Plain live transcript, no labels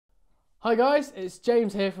Hi guys, it's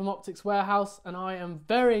James here from Optics Warehouse, and I am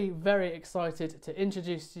very excited to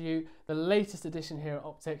introduce to you the latest addition here at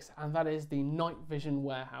Optics, and that is the Night Vision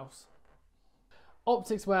Warehouse.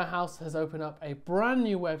 Optics Warehouse has opened up a brand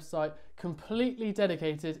new website completely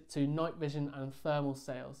dedicated to night vision and thermal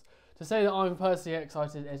sales. To say that I'm personally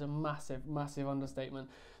excited is a massive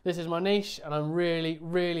understatement. This is my niche, and I'm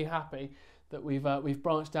really happy that we've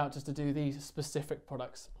branched out just to do these specific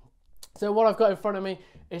products. So what I've got in front of me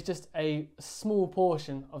is just a small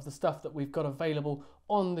portion of the stuff that we've got available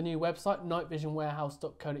on the new website,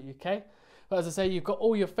 nightvisionwarehouse.co.uk. But as I say, you've got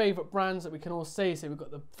all your favourite brands that we can all see. So we've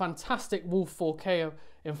got the fantastic WULF 4K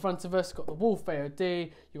in front of us, got the WULF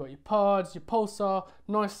AOD, you've got your PARDs, your Pulsar,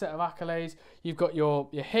 nice set of accolades. You've got your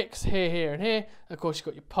HIKs here, and here. And of course, you've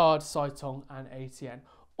got your PARD, Sytong and ATN.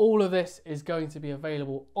 All of this is going to be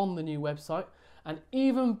available on the new website. And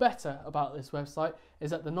even better about this website is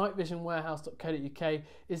that the nightvisionwarehouse.co.uk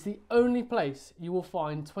is the only place you will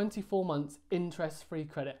find 24 months interest-free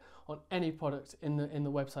credit on any product in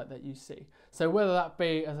the website that you see. So whether that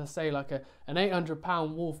be, as I say, like an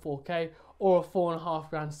 £800 WULF 4K or a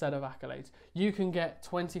 £4.5 set of accolades, you can get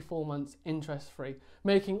 24 months interest-free,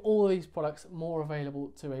 making all these products more available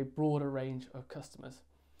to a broader range of customers.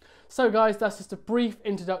 So guys, that's just a brief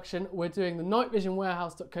introduction. We're doing the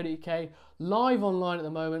nightvisionwarehouse.co.uk live online at the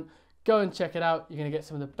moment. Go and check it out. You're going to get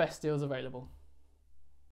some of the best deals available.